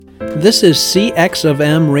This is CX of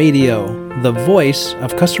M Radio, the voice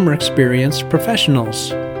of customer experience professionals.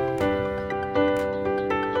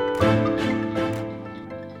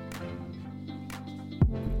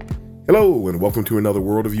 Hello, and welcome to another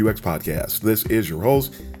World of UX podcast. This is your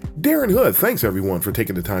host, Darren Hood. Thanks, everyone, for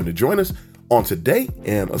taking the time to join us on today,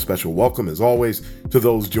 and a special welcome, as always, to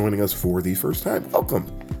those joining us for the first time. Welcome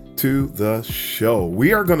to the show.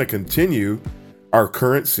 We are going to continue our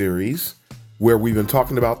current series where we've been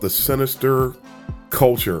talking about the sinister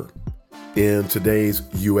culture in today's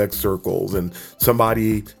UX circles. And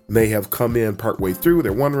somebody may have come in partway through.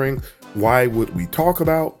 They're wondering, why would we talk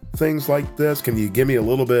about things like this? Can you give me a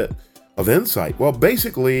little bit of insight? Well,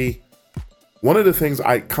 basically, one of the things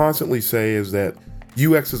I constantly say is that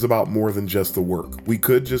UX is about more than just the work. We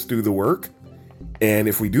could just do the work. And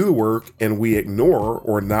if we do the work and we ignore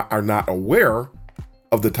or are not aware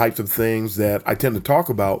of the types of things that I tend to talk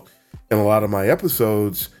about in a lot of my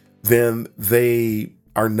episodes, then they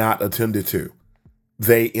are not attended to.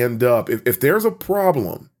 They end up, if there's a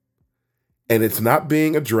problem and it's not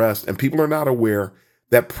being addressed and people are not aware,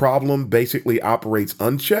 that problem basically operates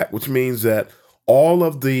unchecked, which means that all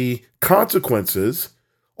of the consequences,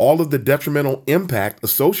 all of the detrimental impact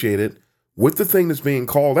associated with the thing that's being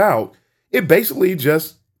called out, it basically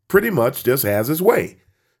just pretty much just has its way.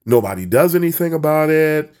 Nobody does anything about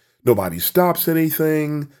it. Nobody stops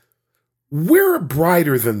anything. We're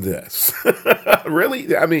brighter than this.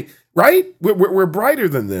 Really? I mean, right? We're brighter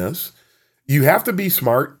than this. You have to be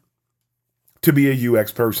smart to be a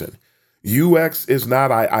UX person. UX is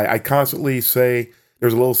not, I constantly say,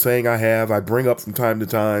 there's a little saying I bring up from time to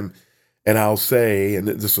time, and I'll say, and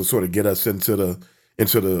this will sort of get us into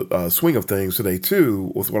the swing of things today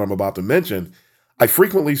too, with what I'm about to mention. I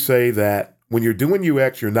frequently say that when you're doing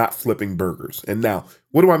UX, you're not flipping burgers. And now,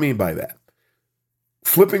 what do I mean by that?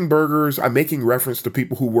 Flipping burgers, I'm making reference to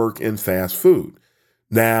people who work in fast food.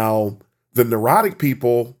 Now, the neurotic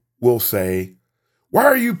people will say, why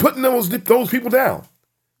are you putting those people down?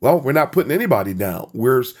 Well, we're not putting anybody down.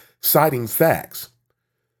 We're citing facts.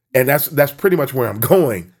 And that's pretty much where I'm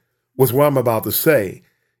going with what I'm about to say.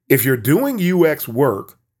 If you're doing UX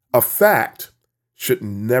work, a fact should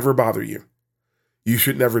never bother you. You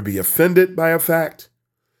should never be offended by a fact.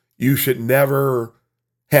 You should never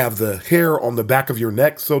have the hair on the back of your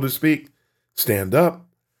neck, so to speak, stand up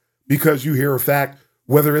because you hear a fact,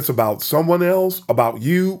 whether it's about someone else, about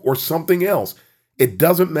you, or something else. It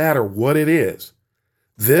doesn't matter what it is.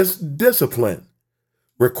 This discipline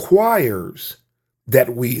requires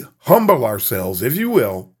that we humble ourselves, if you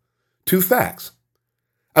will, to facts.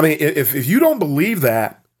 I mean, if you don't believe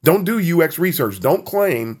that, don't do UX research. Don't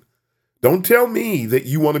tell me that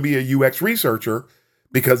you want to be a UX researcher,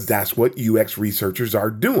 because that's what UX researchers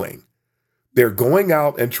are doing. They're going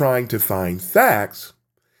out and trying to find facts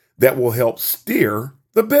that will help steer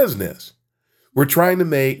the business. We're trying to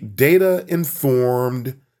make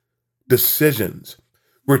data-informed decisions.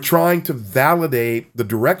 We're trying to validate the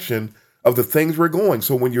direction of the things we're going.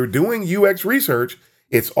 So when you're doing UX research,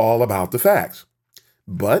 it's all about the facts.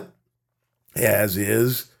 But as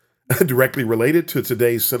is directly related to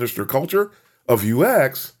today's sinister culture of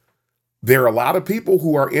UX, there are a lot of people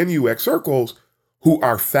who are in UX circles who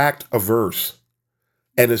are fact averse.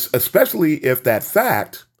 And it's especially if that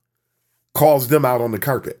fact calls them out on the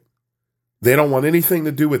carpet. They don't want anything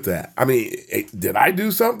to do with that. I mean, did I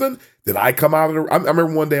do something? Did I come out of the... I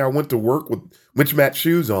remember one day I went to work with mismatched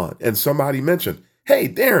shoes on, and somebody mentioned, hey,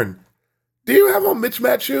 Darren, do you have on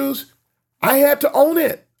mismatched shoes? I had to own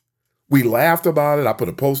it. We laughed about it. I put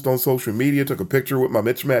a post on social media, took a picture with my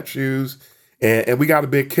mismatched shoes, and we got a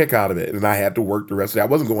big kick out of it. And I had to work the rest of the day. I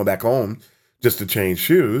wasn't going back home just to change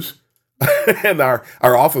shoes. And our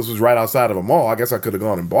office was right outside of a mall. I guess I could have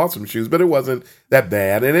gone and bought some shoes, but it wasn't that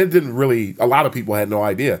bad. And it didn't really, a lot of people had no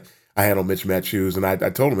idea I had on mismatched shoes. And I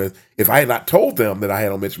told them if I had not told them that I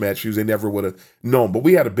had on mismatched shoes, they never would have known. But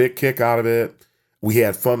we had a big kick out of it. We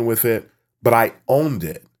had fun with it, but I owned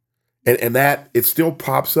it. And that, it still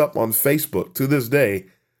pops up on Facebook to this day.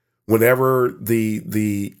 Whenever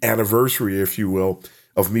the anniversary, if you will,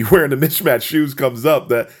 of me wearing the mismatched shoes comes up,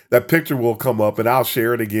 that picture will come up, and I'll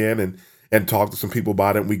share it again and talk to some people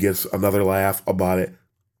about it, and we get another laugh about it.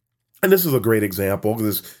 And this is a great example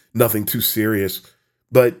because it's nothing too serious,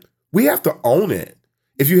 but we have to own it.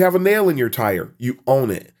 If you have a nail in your tire, you own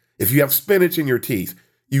it. If you have spinach in your teeth,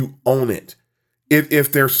 you own it.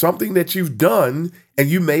 If there's something that you've done and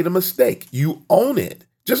you made a mistake, you own it.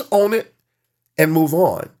 Just own it and move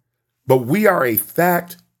on. But we are a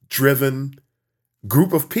fact-driven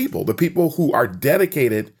group of people, the people who are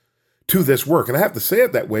dedicated to this work. And I have to say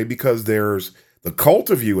it that way because there's the cult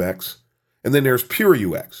of UX and then there's pure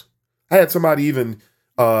UX. I had somebody even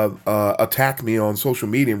attack me on social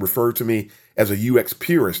media and refer to me as a UX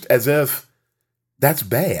purist, as if that's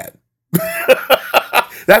bad.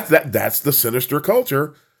 That's the sinister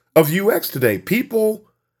culture of UX today. People,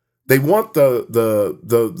 they want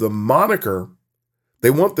the moniker,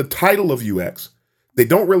 they want the title of UX. They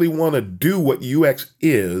don't really want to do what UX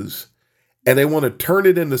is, and they want to turn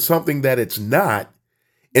it into something that it's not,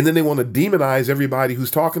 and then they want to demonize everybody who's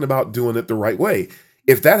talking about doing it the right way.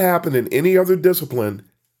 If that happened in any other discipline,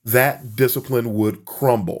 that discipline would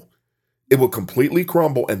crumble. It would completely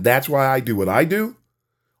crumble, and that's why I do what I do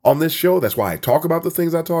on this show. That's why I talk about the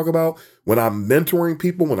things I talk about. When I'm mentoring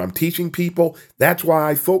people, when I'm teaching people, that's why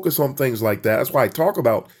I focus on things like that. That's why I talk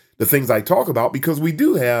about the things I talk about, because we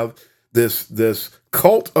do have this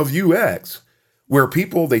cult of UX where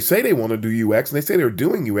people, they say they want to do UX and they say they're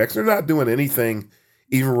doing UX. They're not doing anything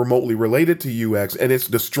even remotely related to UX, and it's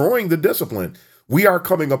destroying the discipline. We are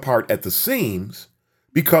coming apart at the seams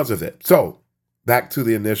because of it. So back to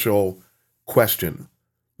the initial question.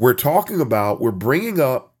 We're bringing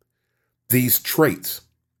up these traits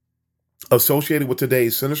associated with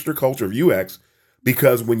today's sinister culture of UX,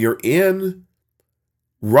 because when you're in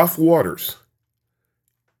rough waters,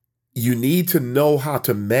 you need to know how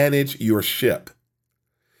to manage your ship.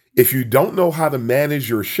 If you don't know how to manage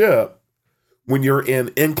your ship when you're in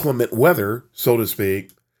inclement weather, so to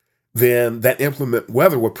speak, then that inclement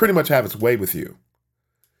weather will pretty much have its way with you.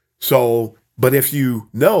 So, but if you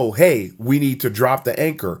know, hey, we need to drop the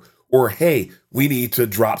anchor, or hey, we need to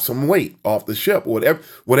drop some weight off the ship,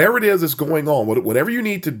 whatever it is that's going on, whatever you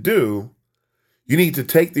need to do, you need to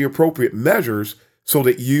take the appropriate measures so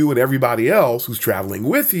that you and everybody else who's traveling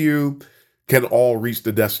with you can all reach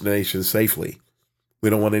the destination safely. We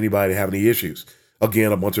don't want anybody to have any issues.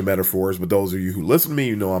 Again, a bunch of metaphors, but those of you who listen to me,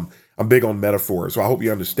 you know I'm big on metaphors. So I hope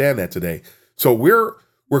you understand that today. So we're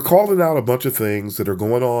calling out a bunch of things that are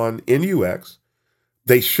going on in UX.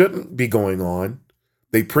 They shouldn't be going on.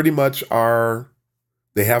 They pretty much are.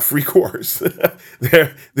 They have free course.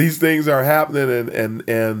 These things are happening,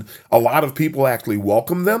 and a lot of people actually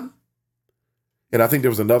welcome them. And I think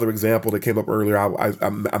there was another example that came up earlier.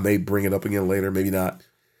 I may bring it up again later, maybe not.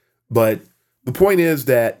 But the point is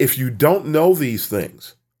that if you don't know these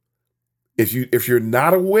things, if you're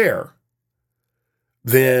not aware,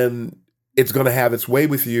 then it's going to have its way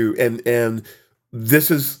with you. And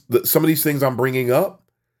this is some of these things I'm bringing up.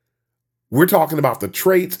 We're talking about the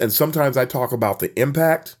traits, and sometimes I talk about the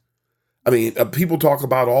impact. I mean, people talk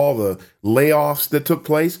about all the layoffs that took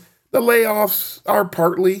place. The layoffs are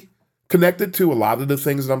partly connected to a lot of the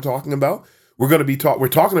things that I'm talking about. We're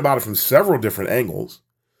talking about it from several different angles.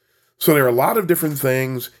 So there are a lot of different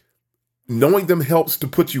things. Knowing them helps to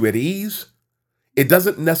put you at ease. It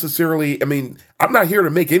doesn't necessarily, I mean, I'm not here to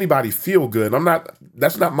make anybody feel good.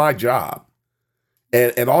 That's not my job.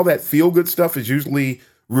 And all that feel good stuff is usually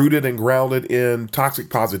rooted and grounded in toxic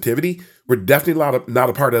positivity. We're definitely not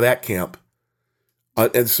a part of that camp.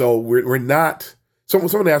 And so we're not,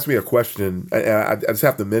 someone asked me a question. I just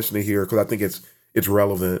have to mention it here because I think it's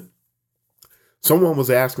relevant. Someone was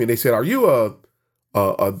asking me, they said, are you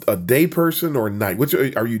a day person or night?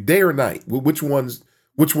 Are you day or night? Which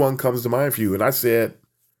one comes to mind for you? And I said,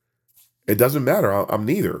 it doesn't matter. I'm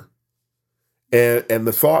neither. And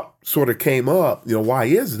the thought sort of came up, why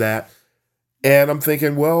is that? And I'm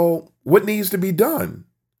thinking, well, what needs to be done?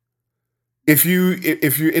 If you,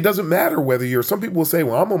 it doesn't matter whether some people will say,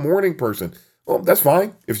 well, I'm a morning person. Well, that's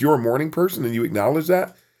fine. If you're a morning person and you acknowledge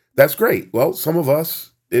that, that's great. Well, some of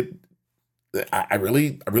us, I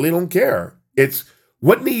really don't care. It's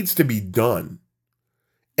what needs to be done.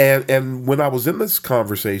 And when I was in this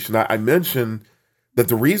conversation, I mentioned that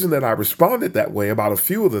the reason that I responded that way about a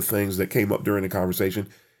few of the things that came up during the conversation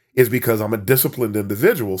is because I'm a disciplined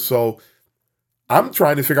individual. So I'm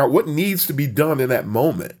trying to figure out what needs to be done in that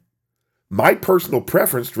moment. My personal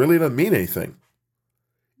preference really doesn't mean anything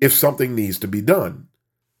if something needs to be done.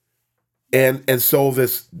 And so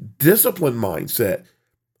this discipline mindset,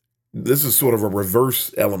 this is sort of a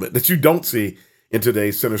reverse element that you don't see in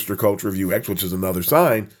today's sinister culture of UX, which is another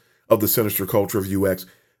sign of the sinister culture of UX.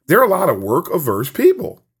 There are a lot of work-averse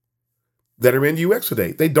people that are in UX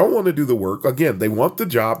today. They don't want to do the work. Again, they want the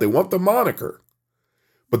job, they want the moniker,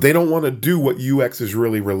 but they don't want to do what UX is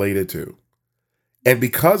really related to. And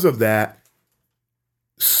because of that,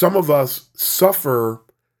 some of us suffer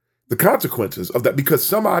the consequences of that because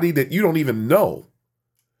somebody that you don't even know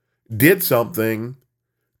did something,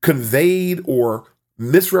 conveyed or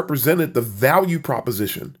misrepresented the value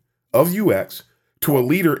proposition of UX to a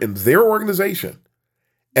leader in their organization.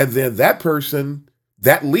 And then that person,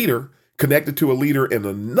 that leader, connected to a leader in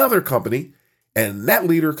another company, and that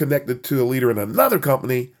leader connected to a leader in another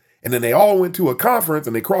company, and then they all went to a conference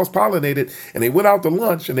and they cross-pollinated and they went out to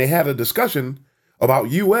lunch and they had a discussion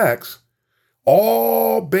about UX,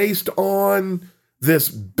 all based on this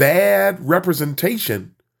bad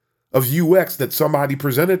representation of UX that somebody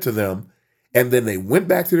presented to them. And then they went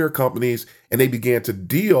back to their companies and they began to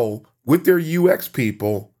deal with their UX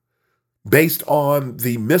people based on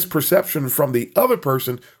the misperception from the other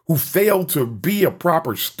person who failed to be a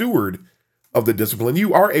proper steward of the discipline.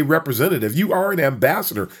 You are a representative. You are an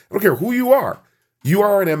ambassador. I don't care who you are. You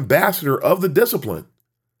are an ambassador of the discipline.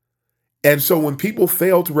 And so when people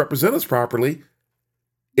fail to represent us properly,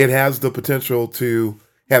 it has the potential to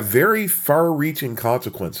have very far-reaching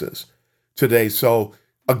consequences today. So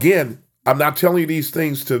again, I'm not telling you these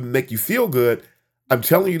things to make you feel good. I'm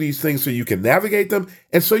telling you these things so you can navigate them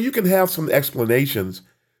and so you can have some explanations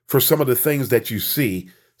for some of the things that you see.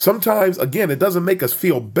 Sometimes, again, it doesn't make us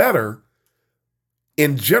feel better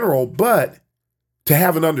in general, but to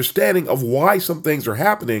have an understanding of why some things are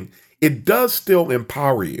happening, it does still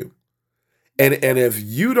empower you. And if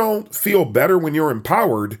you don't feel better when you're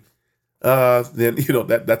empowered, then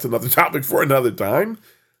that's another topic for another time.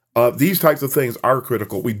 These types of things are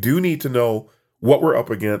critical. We do need to know what we're up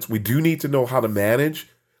against. We do need to know how to manage,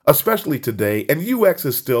 especially today. And UX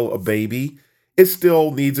is still a baby. It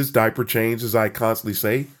still needs its diaper change, as I constantly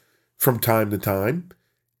say, from time to time.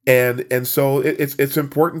 And so it's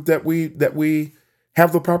important that we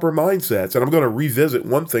have the proper mindsets. And I'm going to revisit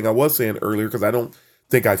one thing I was saying earlier because I don't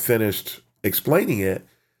think I finished explaining it.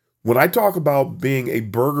 When I talk about being a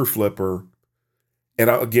burger flipper, and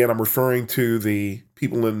again, I'm referring to the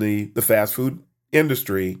people in the fast food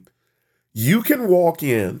industry, you can walk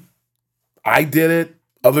in. I did it.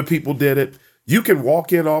 Other people did it. You can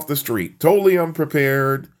walk in off the street, totally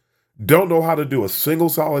unprepared, don't know how to do a single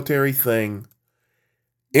solitary thing,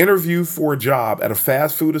 interview for a job at a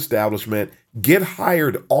fast food establishment, get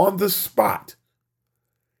hired on the spot,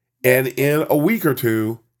 and in a week or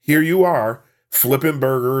two, here you are, flipping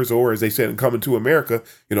burgers, or as they said in Coming to America,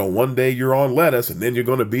 one day you're on lettuce and then you're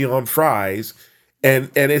going to be on fries. And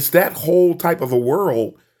it's that whole type of a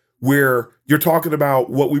world where you're talking about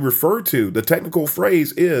what we refer to, the technical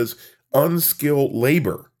phrase is unskilled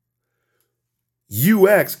labor.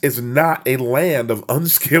 UX is not a land of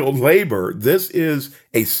unskilled labor. This is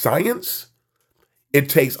a science. It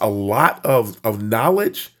takes a lot of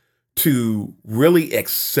knowledge to really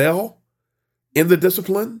excel in the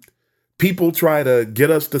discipline. People try to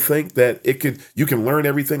get us to think that you can learn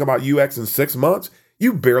everything about UX in 6 months.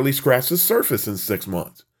 You barely scratch the surface in 6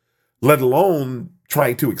 months, let alone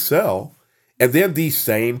trying to excel. And then these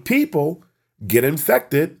same people get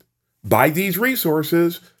infected by these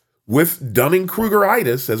resources with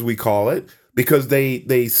Dunning-Krugeritis, as we call it, because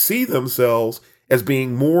they see themselves as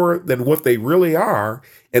being more than what they really are.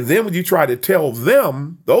 And then when you try to tell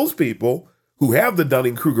them, those people who have the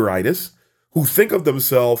Dunning-Krugeritis, who think of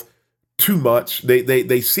themselves too much,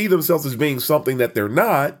 they see themselves as being something that they're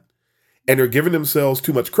not, and they're giving themselves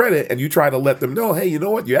too much credit, and you try to let them know, hey, you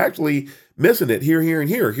know what, you're actually missing it here, and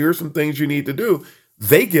here. Here's some things you need to do.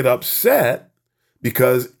 They get upset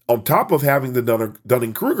because on top of having the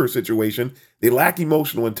Dunning-Kruger situation, they lack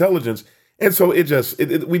emotional intelligence. And so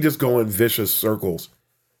we just go in vicious circles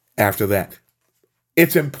after that.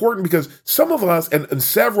 It's important because some of us, and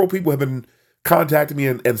several people have been contacting me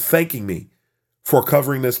and thanking me for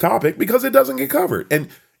covering this topic because it doesn't get covered. And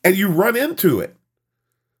you run into it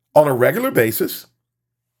on a regular basis.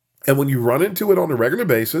 And when you run into it on a regular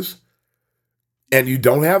basis and you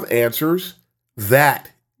don't have answers,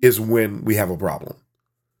 that is when we have a problem.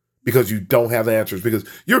 Because you don't have answers, because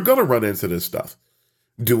you're going to run into this stuff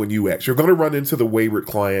doing UX. You're going to run into the wayward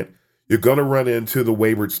client. You're going to run into the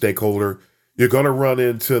wayward stakeholder. You're going to run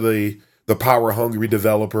into the power-hungry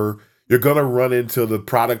developer. You're going to run into the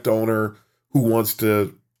product owner who wants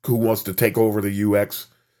to take over the UX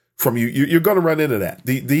from you. You're going to run into that.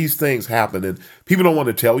 These things happen, and people don't want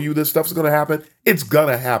to tell you this stuff's going to happen. It's going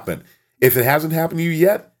to happen. If it hasn't happened to you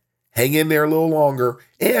yet, hang in there a little longer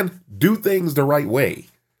and do things the right way.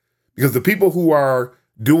 Because the people who are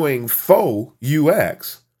doing faux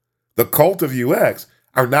UX, the cult of UX,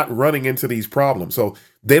 are not running into these problems. So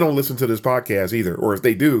they don't listen to this podcast either. Or if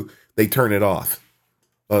they do, they turn it off.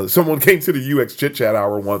 Someone came to the UX Chit Chat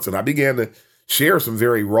Hour once, and I began to share some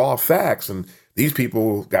very raw facts. And these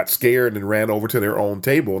people got scared and ran over to their own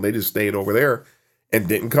table, and they just stayed over there and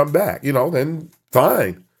didn't come back. Then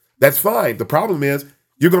fine. That's fine. The problem is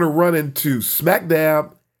you're going to run into smack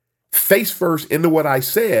dab, face first into what I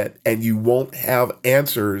said, and you won't have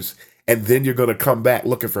answers. And then you're going to come back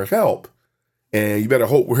looking for help. And you better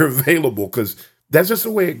hope we're available, because that's just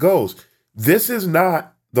the way it goes. This is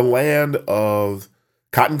not the land of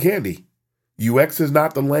cotton candy. UX is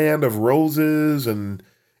not the land of roses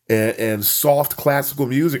and soft classical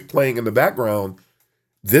music playing in the background.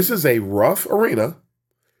 This is a rough arena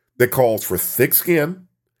that calls for thick skin,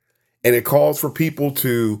 and it calls for people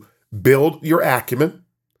to build your acumen,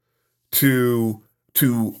 to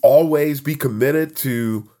always be committed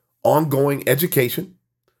to ongoing education,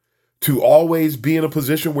 to always be in a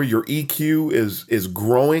position where your EQ is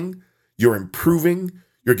growing, you're improving,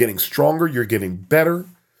 you're getting stronger, you're getting better,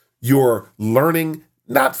 you're learning,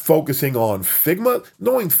 not focusing on Figma.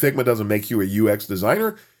 Knowing Figma doesn't make you a UX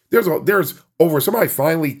designer. There's over, somebody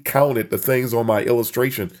finally counted the things on my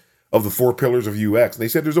illustration of the 4 pillars of UX. And they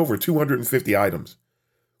said there's over 250 items.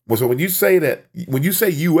 Well, so when you say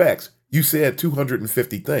UX, you said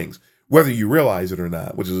 250 things, whether you realize it or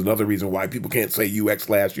not, which is another reason why people can't say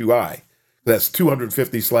UX/UI. That's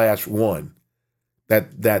 250/1.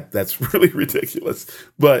 That's really ridiculous.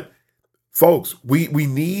 But folks, we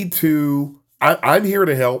need to, I'm here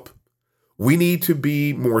to help. We need to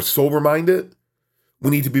be more sober-minded. We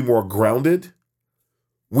need to be more grounded.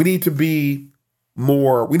 We need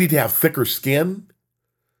to have thicker skin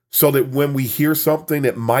so that when we hear something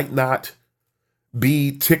that might not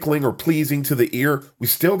be tickling or pleasing to the ear, we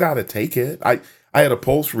still got to take it. I had a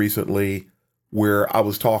post recently where I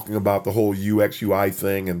was talking about the whole UX UI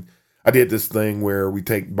thing, and I did this thing where we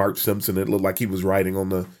take Bart Simpson. It looked like he was writing on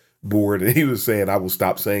the board, and he was saying, I will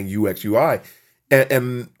stop saying UX UI.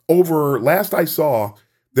 And over, last I saw,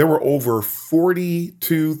 there were over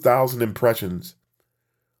 42,000 impressions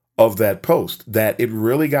of that post, that it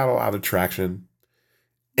really got a lot of traction.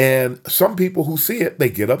 And some people who see it, they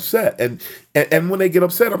get upset. And when they get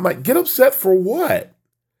upset, I'm like, get upset for what?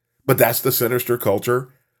 But that's the sinister culture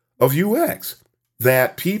of UX,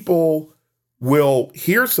 that people will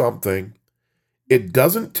hear something, it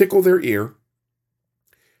doesn't tickle their ear,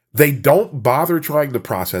 they don't bother trying to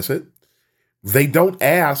process it, they don't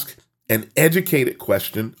ask an educated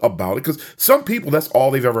question about it, because some people, that's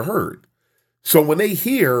all they've ever heard. So when they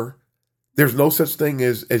hear there's no such thing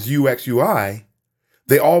as UX UI,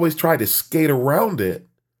 they always try to skate around it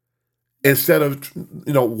instead of,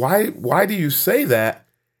 why do you say that?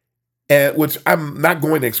 And which I'm not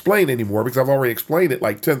going to explain anymore because I've already explained it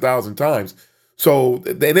like 10,000 times. So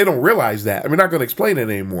they don't realize that. We're not going to explain it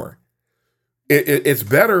anymore. It's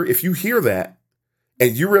better if you hear that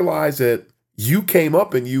and you realize that you came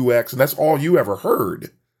up in UX and that's all you ever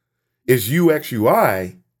heard is UX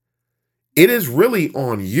UI. It is really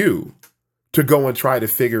on you to go and try to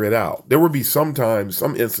figure it out. There will be some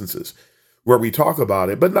instances where we talk about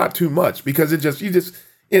it, but not too much, because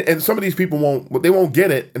and some of these people won't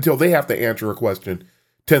get it until they have to answer a question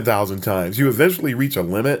 10,000 times. You eventually reach a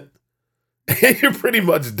limit and you're pretty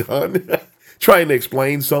much done trying to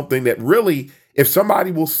explain something that really, if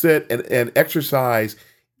somebody will sit and exercise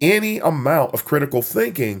any amount of critical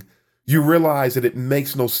thinking, you realize that it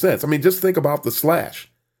makes no sense. Just think about the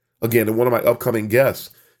slash. Again, and one of my upcoming guests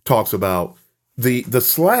talks about the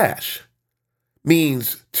slash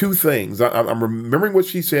means two things. I'm remembering what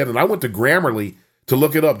she said, and I went to Grammarly to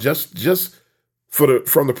look it up just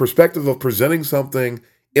from the perspective of presenting something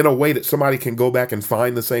in a way that somebody can go back and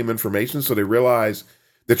find the same information, so they realize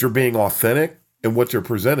that you're being authentic in what you're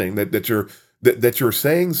presenting, that you're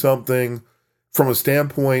saying something from a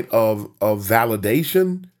standpoint of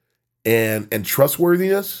validation and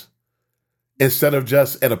trustworthiness instead of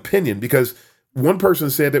just an opinion. Because one person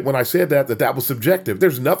said that when I said that was subjective.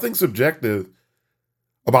 There's nothing subjective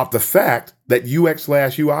about the fact that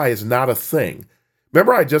UX/UI is not a thing.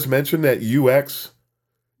 Remember I just mentioned that UX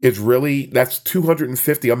is really, that's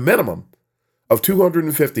 250, a minimum of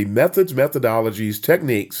 250 methods, methodologies,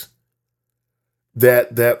 techniques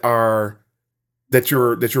that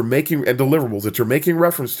you're making, and deliverables that you're making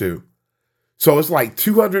reference to. So it's like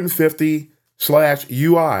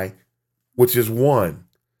 250/UI, which is one.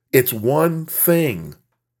 It's one thing.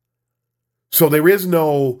 So there is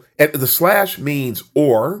no, and the slash means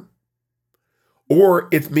or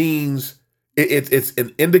it means it's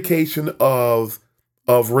an indication of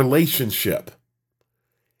relationship.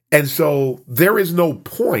 And so there is no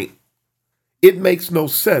point. It makes no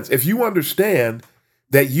sense. If you understand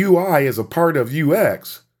that UI is a part of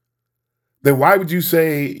UX, then why would you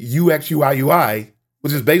say UX/UI,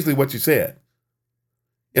 which is basically what you said,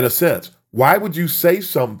 in a sense? Why would you say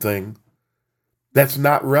something that's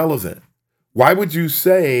not relevant? Why would you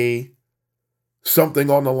say something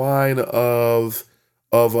on the line of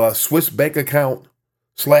a Swiss bank account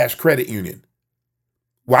 / credit union?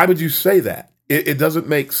 Why would you say that? It doesn't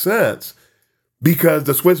make sense, because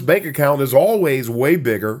the Swiss bank account is always way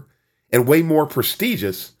bigger and way more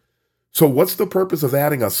prestigious So what's the purpose of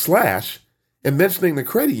adding a slash and mentioning the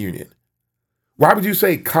credit union? Why would you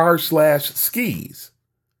say car/skis?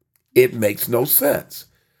 It makes no sense.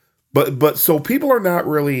 But so people are not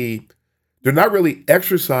really, they're not really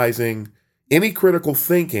exercising any critical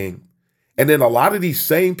thinking. And then a lot of these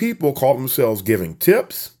same people call themselves giving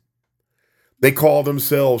tips. They call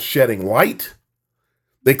themselves shedding light.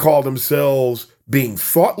 They call themselves being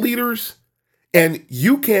thought leaders. And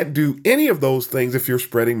you can't do any of those things if you're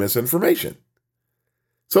spreading misinformation.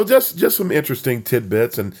 So just some interesting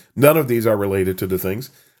tidbits, and none of these are related to the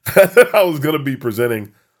things I was going to be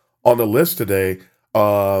presenting on the list today.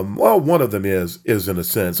 Well, one of them is in a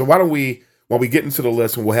sense. So why don't we, when we get into the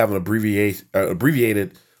list, and we'll have an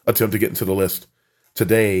abbreviated attempt to get into the list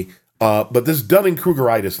today. But this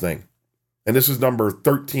Dunning-Krugeritis thing, and this is number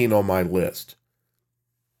 13 on my list.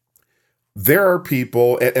 There are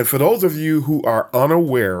people, and for those of you who are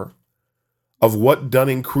unaware of what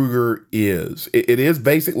Dunning-Kruger is, it is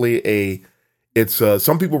basically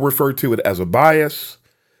some people refer to it as a bias.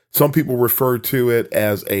 Some people refer to it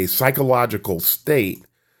as a psychological state.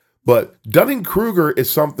 But Dunning-Kruger is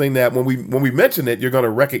something that when we mention it, you're going to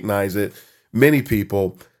recognize it, many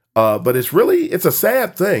people. But it's a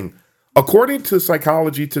sad thing. According to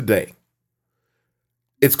Psychology Today,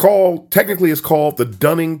 it's called the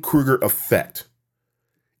Dunning-Kruger effect.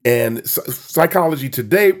 And Psychology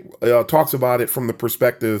Today talks about it from the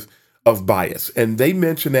perspective of bias. And they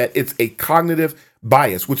mention that it's a cognitive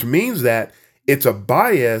bias, which means that it's a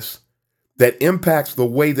bias that impacts the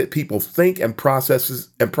way that people think and process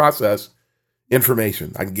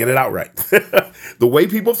information. I can get it out right. The way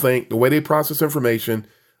people think, the way they process information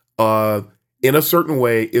in a certain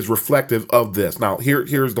way is reflective of this. Now,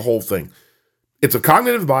 here's the whole thing. It's a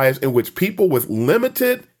cognitive bias in which people with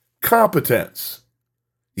limited competence,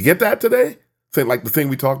 you get that today? Think like the thing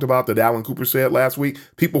we talked about that Alan Cooper said last week,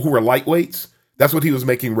 people who are lightweights. That's what he was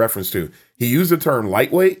making reference to. He used the term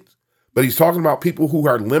lightweight, but he's talking about people who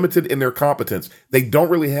are limited in their competence. They don't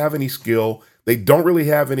really have any skill. They don't really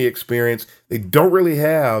have any experience. They don't really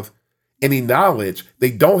have any knowledge. They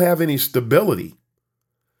don't have any stability.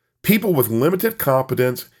 People with limited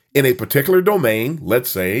competence in a particular domain, let's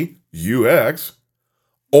say UX,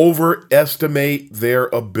 overestimate their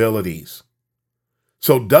abilities.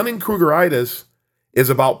 So Dunning-Krugeritis is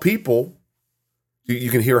about people. You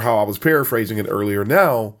can hear how I was paraphrasing it earlier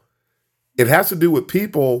now. It has to do with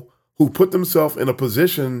people who put themselves in a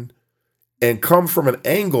position and come from an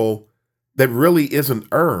angle that really isn't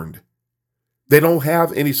earned. They don't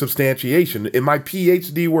have any substantiation. In my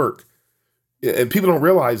PhD work, and people don't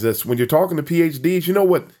realize this, when you're talking to PhDs, you know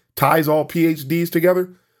what ties all PhDs together?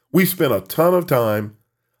 We spend a ton of time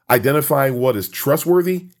identifying what is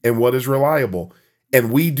trustworthy and what is reliable.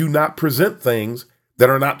 And we do not present things that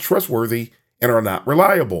are not trustworthy and are not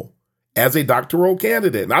reliable. As a doctoral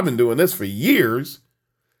candidate, and I've been doing this for years,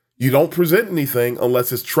 you don't present anything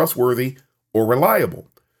unless it's trustworthy or reliable.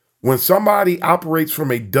 When somebody operates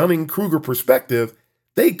from a Dunning-Kruger perspective,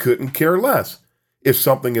 they couldn't care less if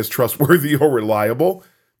something is trustworthy or reliable.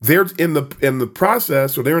 They're in the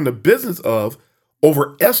process, or they're in the business of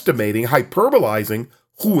overestimating, hyperbolizing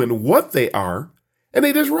who and what they are, and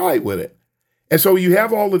they just ride with it. And so you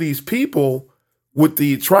have all of these people with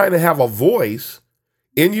the trying to have a voice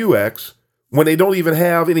in UX when they don't even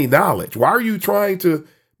have any knowledge. Why are you trying to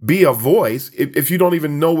be a voice if you don't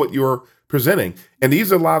even know what you're presenting? And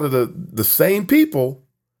these are a lot of the same people.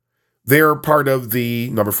 They're part of the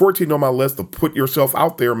number 14 on my list, the put yourself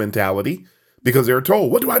out there mentality, because they're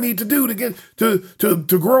told, what do I need to do to get to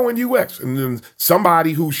grow in UX? And then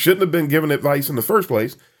somebody who shouldn't have been given advice in the first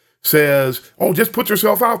place says, oh, just put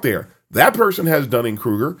yourself out there. That person has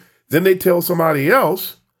Dunning-Kruger. Then they tell somebody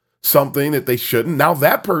else something that they shouldn't. Now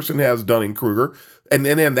that person has Dunning-Kruger. And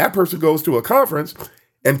then that person goes to a conference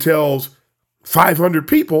and tells 500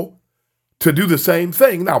 people to do the same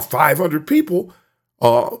thing. Now 500 people,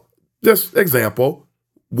 this example,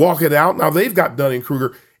 walk it out. Now they've got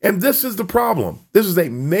Dunning-Kruger. And this is the problem. This is a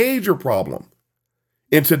major problem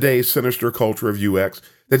in today's sinister culture of UX,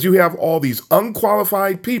 that you have all these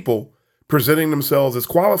unqualified people presenting themselves as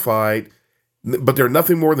qualified, but they're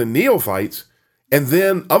nothing more than neophytes. And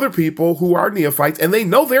then other people who are neophytes, and they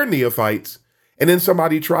know they're neophytes. And then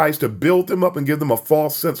somebody tries to build them up and give them a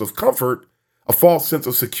false sense of comfort, a false sense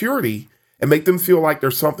of security, and make them feel like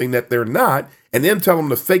they're something that they're not, and then tell them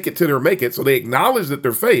to fake it till they make it. So they acknowledge that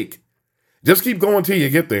they're fake. Just keep going till you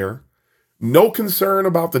get there. No concern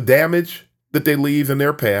about the damage that they leave in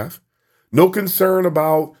their path. No concern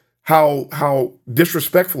about how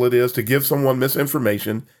disrespectful it is to give someone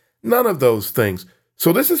misinformation. None of those things.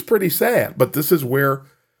 So this is pretty sad, but this is where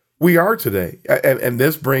we are today. And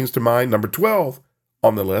this brings to mind number 12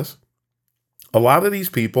 on the list. A lot of these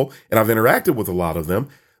people, and I've interacted with a lot of them,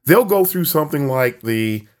 they'll go through something like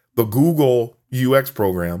the Google UX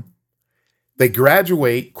program. They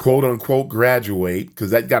graduate, quote unquote, graduate,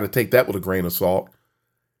 because that got to take that with a grain of salt.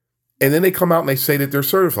 And then they come out and they say that they're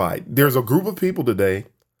certified. There's a group of people today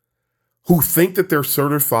who think that they're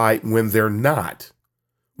certified when they're not,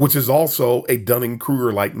 which is also a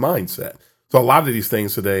Dunning-Kruger-like mindset. So a lot of these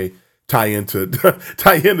things today tie into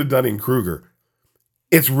Dunning-Kruger.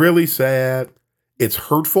 It's really sad. It's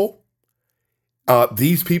hurtful.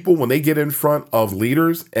 These people, when they get in front of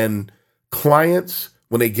leaders and clients,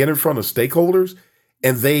 when they get in front of stakeholders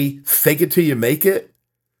and they fake it till you make it,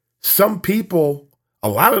 some people, a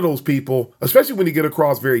lot of those people, especially when you get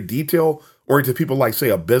across very detail-oriented people like, say,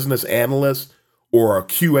 a business analyst or a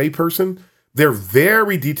QA person, they're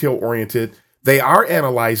very detail-oriented. They are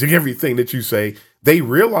analyzing everything that you say. They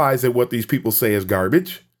realize that what these people say is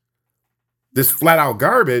garbage, this flat-out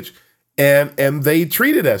garbage, and they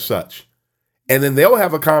treat it as such. And then they'll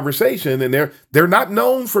have a conversation, and they're not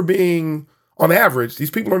known for being, on average,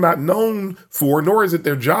 these people are not known for, nor is it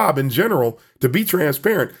their job in general, to be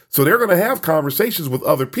transparent. So they're going to have conversations with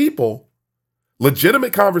other people,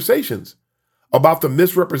 legitimate conversations, about the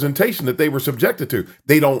misrepresentation that they were subjected to.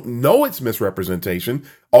 They don't know it's misrepresentation.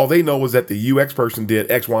 All they know is that the UX person did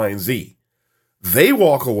X, Y, and Z. They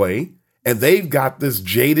walk away, and they've got this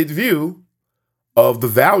jaded view of the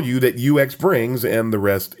value that UX brings, and the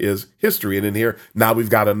rest is history. And in here, now we've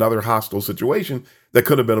got another hostile situation that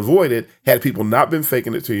could have been avoided had people not been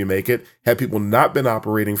faking it till you make it, had people not been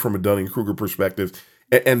operating from a Dunning-Kruger perspective.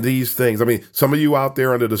 And these things, I mean, some of you out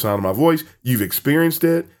there under the sound of my voice, you've experienced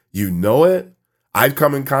it, you know it. I've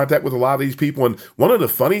come in contact with a lot of these people, and one of the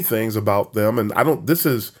funny things about them, and I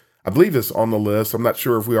believe it's on the list. I'm not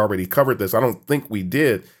sure if we already covered this. I don't think we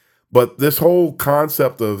did, but this whole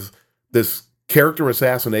concept of this character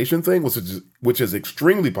assassination thing, which is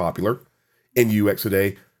extremely popular in UX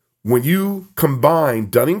today, when you combine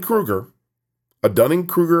Dunning-Kruger, a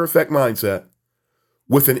Dunning-Kruger effect mindset,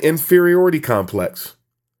 with an inferiority complex,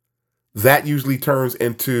 that usually turns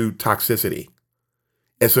into toxicity.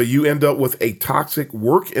 And so you end up with a toxic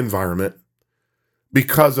work environment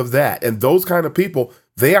because of that. And those kind of people,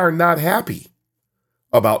 they are not happy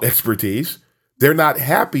about expertise. They're not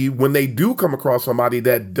happy when they do come across somebody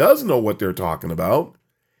that does know what they're talking about.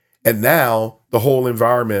 And now the whole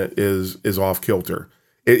environment is off kilter.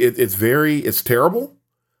 It's terrible.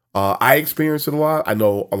 I experience it a lot. I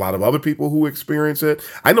know a lot of other people who experience it.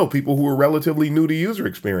 I know people who are relatively new to user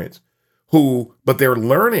experience but they're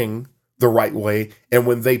learning the right way. And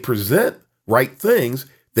when they present right things,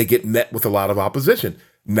 they get met with a lot of opposition,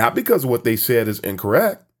 not because what they said is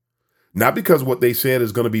incorrect, not because what they said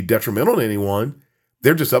is going to be detrimental to anyone.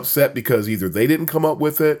 They're just upset because either they didn't come up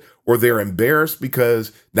with it, or they're embarrassed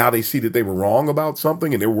because now they see that they were wrong about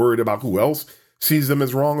something and they're worried about who else sees them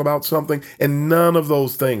as wrong about something. And none of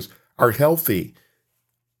those things are healthy.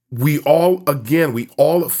 We all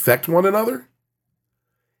affect one another.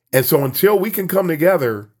 And so until we can come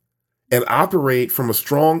together and operate from a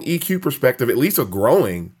strong EQ perspective, at least a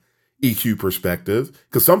growing EQ perspective,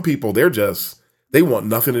 because some people, they want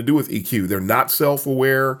nothing to do with EQ. They're not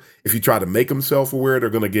self-aware. If you try to make them self-aware, they're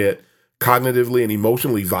going to get cognitively and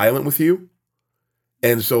emotionally violent with you.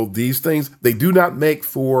 And so these things, they do not make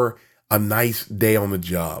for a nice day on the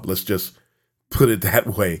job. Let's just put it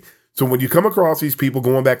that way. So when you come across these people,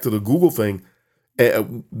 going back to the Google thing,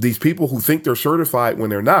 these people who think they're certified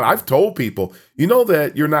when they're not, I've told people, you know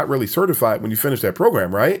that you're not really certified when you finish that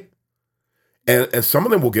program, right? And some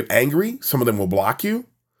of them will get angry. Some of them will block you.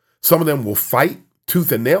 Some of them will fight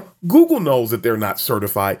tooth and nail. Google knows that they're not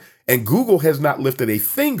certified, and Google has not lifted a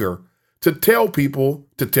finger to tell people,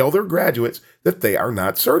 to tell their graduates that they are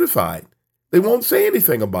not certified. They won't say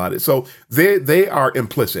anything about it. So they are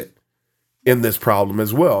implicit in this problem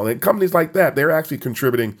as well. And companies like that, they're actually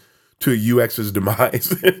contributing to UX's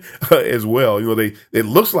demise as well. You know, it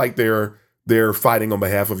looks like they're fighting on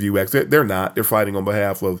behalf of UX. They're not. They're fighting on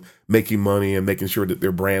behalf of making money and making sure that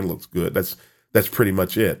their brand looks good. That's pretty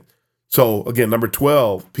much it. So again, number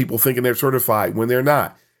 12, people thinking they're certified when they're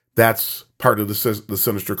not. That's part of the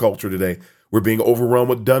sinister culture today. We're being overwhelmed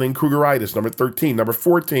with Dunning-Krugeritis. Number 13. Number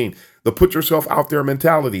 14, the put yourself out there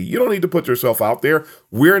mentality. You don't need to put yourself out there.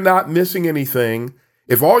 We're not missing anything.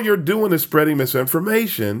 If all you're doing is spreading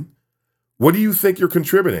misinformation, what do you think you're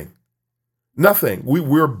contributing? Nothing.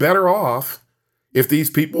 We're better off if these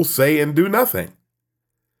people say and do nothing.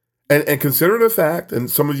 And consider the fact, and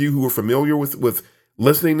some of you who are familiar with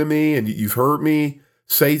listening to me and you've heard me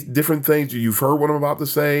say different things. You've heard what I'm about to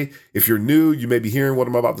say. If you're new, you may be hearing what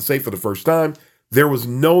I'm about to say for the first time. There was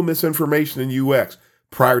no misinformation in UX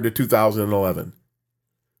prior to 2011,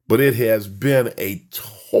 but it has been a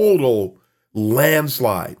total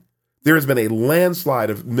landslide. There has been a landslide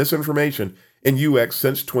of misinformation in UX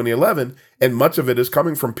since 2011, and much of it is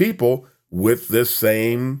coming from people with the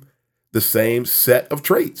same set of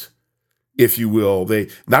traits, if you will. They,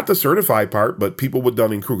 not the certified part, but people with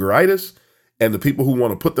Dunning-Krugeritis and the people who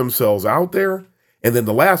want to put themselves out there. And then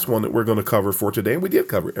the last one that we're going to cover for today, and we did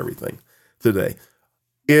cover everything today,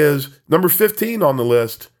 is number 15 on the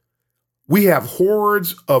list. We have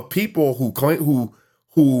hordes of people who claim,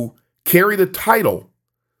 who carry the title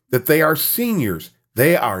that they are seniors.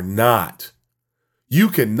 They are not. You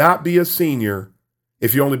cannot be a senior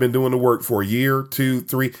if you've only been doing the work for a year, 2,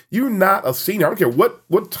 3. You're not a senior. I don't care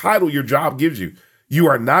what title your job gives you. You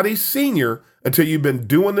are not a senior until you've been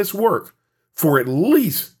doing this work for at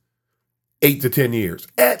least 8 to 10 years.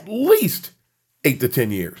 At least 8 to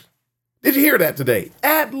 10 years. Did you hear that today?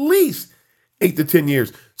 At least 8 to 10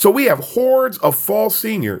 years. So we have hordes of false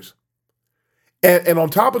seniors. And on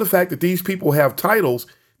top of the fact that these people have titles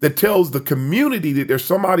that tells the community that there's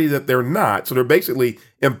somebody that they're not. So they're basically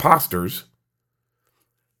imposters.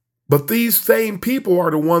 But these same people are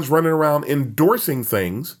the ones running around endorsing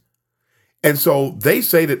things. And so they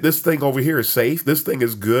say that this thing over here is safe. This thing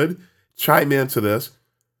is good. Chime into this.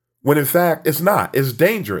 When in fact, it's not. It's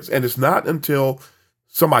dangerous. And it's not until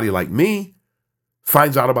somebody like me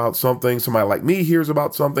finds out about something, somebody like me hears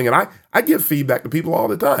about something. And I give feedback to people all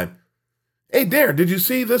the time. Hey, Darren, did you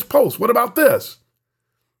see this post? What about this?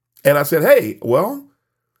 And I said, hey, well,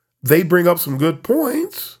 they bring up some good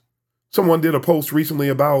points. Someone did a post recently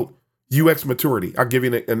about UX maturity. I'll give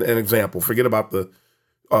you an example. Forget about the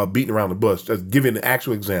beating around the bush. Just give you an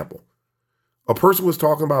actual example. A person was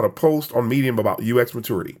talking about a post on Medium about UX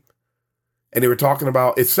maturity. And they were talking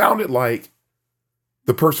about, it sounded like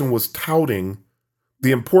the person was touting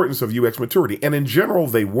the importance of UX maturity. And in general,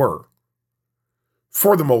 they were.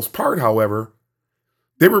 For the most part, however,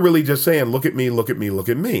 they were really just saying, look at me, look at me, look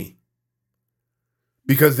at me.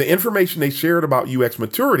 Because the information they shared about UX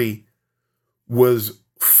maturity was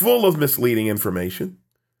full of misleading information.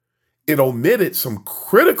 It omitted some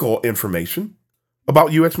critical information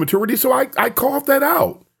about UX maturity. So I called that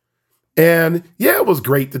out. And yeah, it was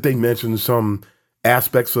great that they mentioned some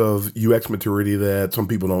aspects of UX maturity that some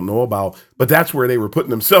people don't know about. But that's where they were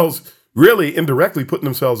putting themselves, really indirectly putting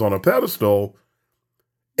themselves on a pedestal.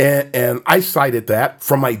 And I cited that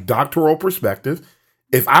from my doctoral perspective.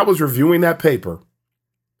 If I was reviewing that paper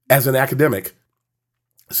as an academic,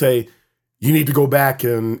 say, you need to go back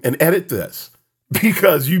and edit this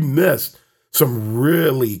because you missed some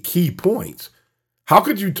really key points. How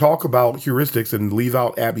could you talk about heuristics and leave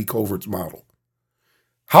out Abby Covert's model?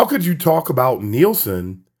 How could you talk about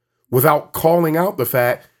Nielsen without calling out the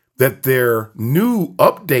fact that their new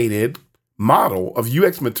updated model of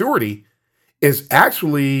UX maturity is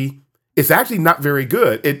actually not very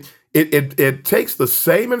good? It takes the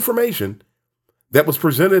same information that was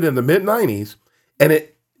presented in the mid-90s, and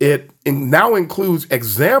it now includes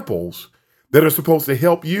examples that are supposed to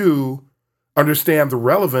help you understand the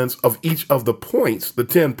relevance of each of the points, the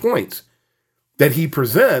 10 points that he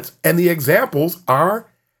presents, and the examples are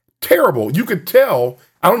terrible. You could tell,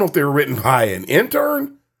 I don't know if they were written by an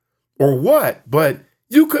intern or what, but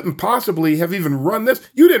you couldn't possibly have even run this.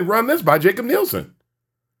 You didn't run this by Jacob Nielsen.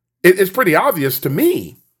 It's pretty obvious to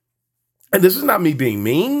me. And this is not me being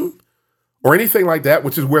mean or anything like that,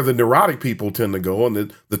 which is where the neurotic people tend to go,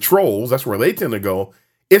 and the trolls, that's where they tend to go.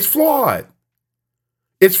 It's flawed.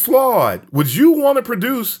 It's flawed. Would you want to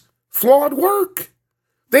produce flawed work?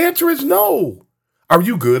 The answer is no. Are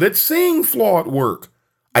you good at seeing flawed work?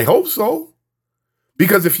 I hope so.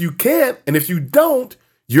 Because if you can't, and if you don't,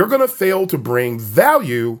 you're going to fail to bring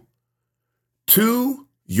value to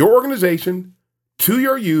your organization, to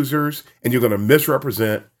your users, and you're going to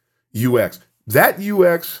misrepresent UX. That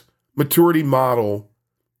UX maturity model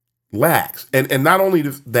lacks. And not only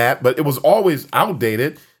that, but it was always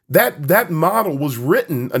outdated. That model was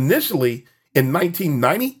written initially in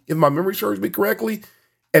 1990, if my memory serves me correctly,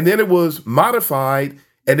 and then it was modified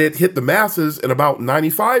and it hit the masses in about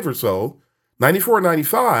 95 or so, 94,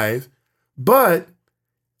 95, but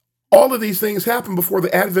all of these things happened before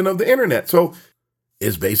the advent of the internet. So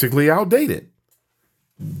it's basically outdated.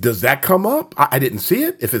 Does that come up? I didn't see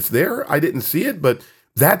it. If it's there, I didn't see it, but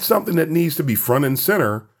that's something that needs to be front and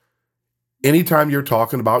center anytime you're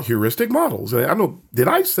talking about heuristic models. And I don't know, did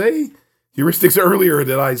I say heuristics earlier or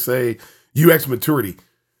did I say UX maturity?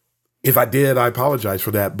 If I did, I apologize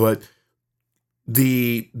for that. But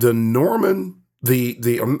the Norman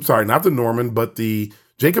I'm sorry, not the Norman, but the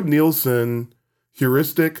Jacob Nielsen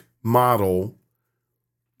heuristic model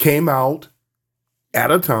came out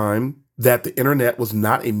at a time that the internet was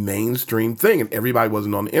not a mainstream thing and everybody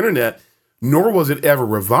wasn't on the internet, nor was it ever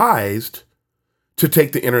revised to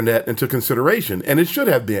take the internet into consideration. And it should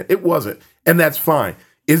have been. It wasn't. And that's fine.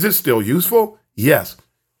 Is it still useful? Yes.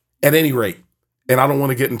 At any rate, and I don't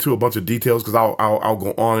want to get into a bunch of details because I'll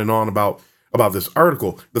go on and on about this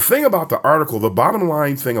article. The thing about the article, the bottom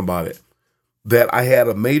line thing about it that I had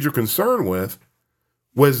a major concern with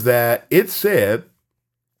was that it said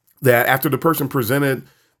that after the person presented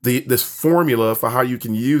this formula for how you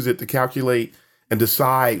can use it to calculate and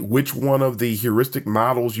decide which one of the heuristic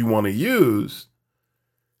models you want to use,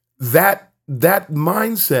 that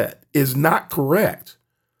mindset is not correct.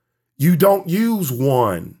 You don't use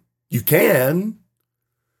one. You can,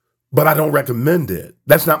 but I don't recommend it.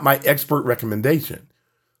 That's not my expert recommendation.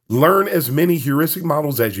 Learn as many heuristic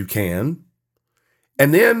models as you can,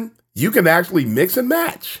 and then you can actually mix and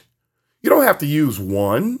match. You don't have to use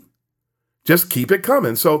one. Just keep it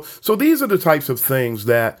coming. So these are the types of things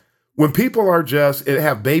that when people are just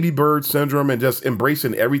have baby bird syndrome and just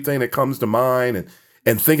embracing everything that comes to mind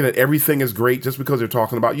and thinking that everything is great just because they're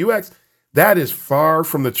talking about UX, that is far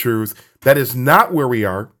from the truth. That is not where we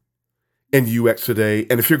are in UX today.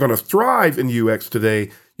 And if you're going to thrive in UX today,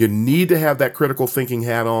 you need to have that critical thinking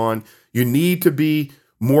hat on. You need to be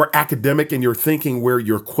more academic in your thinking where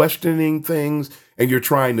you're questioning things and you're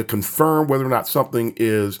trying to confirm whether or not something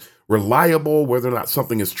is reliable, whether or not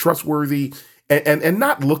something is trustworthy, and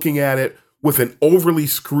not looking at it with an overly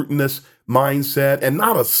scrutinous mindset and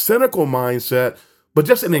not a cynical mindset, but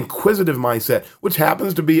just an inquisitive mindset, which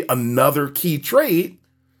happens to be another key trait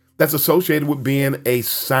that's associated with being a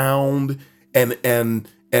sound and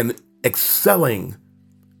excelling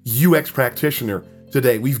UX practitioner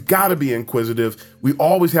today. We've got to be inquisitive. We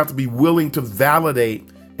always have to be willing to validate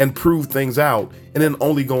and prove things out, and then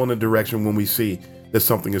only go in a direction when we see that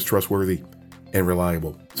something is trustworthy and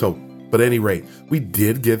reliable. So, but at any rate, we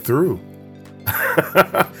did get through.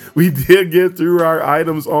 We did get through our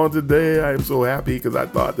items on today. I am so happy because I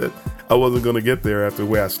thought that I wasn't going to get there after the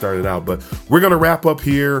way I started out. But we're going to wrap up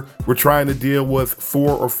here. We're trying to deal with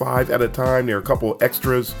 4 or 5 at a time. There are a couple of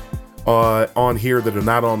extras on here that are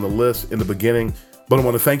not on the list in the beginning. But I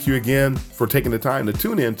want to thank you again for taking the time to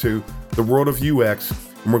tune into the world of UX.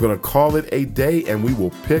 And we're going to call it a day, and we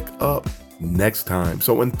will pick up next time.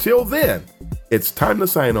 So until then, it's time to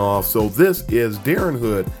sign off. So this is Darren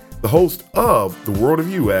Hood, the host of The World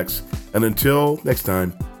of UX. And until next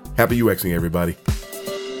time, happy UXing, everybody.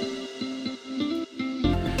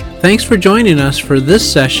 Thanks for joining us for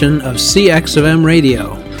this session of CX of M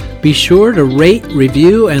Radio. Be sure to rate,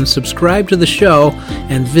 review, and subscribe to the show,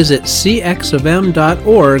 and visit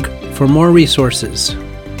cxofm.org for more resources.